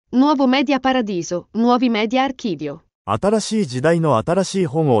Nuovo Media Paradiso, nuovi media archivio. 新しい時代の新しい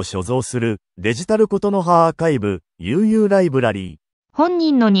本を所蔵するデジタルことの葉アーカイブ、YouYou LiveRally。本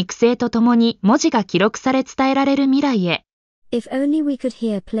人の肉声とともに文字が記録され伝えられる未来へ。If only we could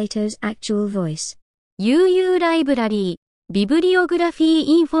hear Plato's actual voice. YouYou LiveRally、ビブリオグラフィー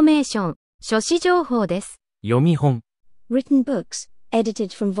インフォメーション、書誌情報です。読み本。Written books,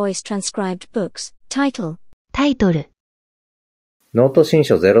 edited from Voice-Transcribed Books. Title. タイトル。ノート新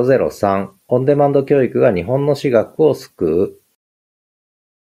書003、オンデマンド教育が日本の私学を救う。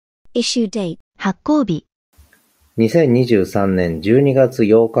Issue date. 発行日。2023年12月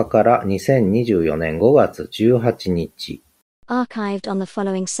8日から2024年5月18日。Archived on the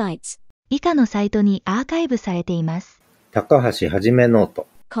following sites. 以下のサイトにアーカイブされています。高橋はじめノート。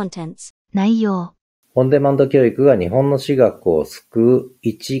Contents. 内容。オンデマンド教育が日本の私学を救う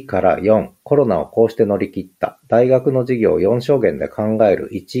1から4。コロナをこうして乗り切った。大学の授業を4証言で考える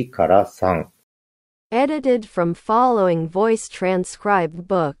1から3。Edited from following Voice-Transcribed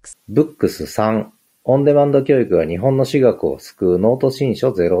Books. Books 3。オンデマンド教育が日本の私学を救うノート新書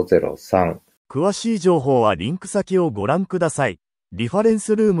003。詳しい情報はリンク先をご覧ください。リファレン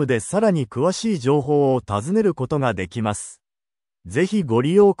スルームでさらに詳しい情報を尋ねることができます。ぜひご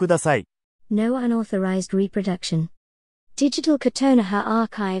利用ください。No unauthorized reproduction. Digital Kotonoha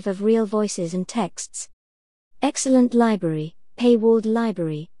archive of real voices and texts. Excellent library, paywalled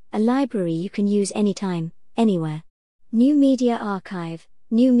library, a library you can use anytime, anywhere. New media archive,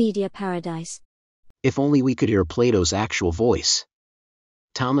 new media paradise. If only we could hear Plato's actual voice.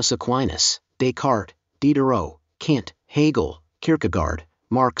 Thomas Aquinas, Descartes, Diderot, Kant, Hegel, Kierkegaard,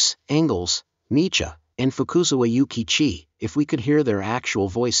 Marx, Engels, Nietzsche, and Fukuzawa Yukichi, if we could hear their actual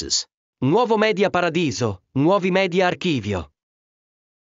voices. Nuovo Media Paradiso, nuovi media archivio.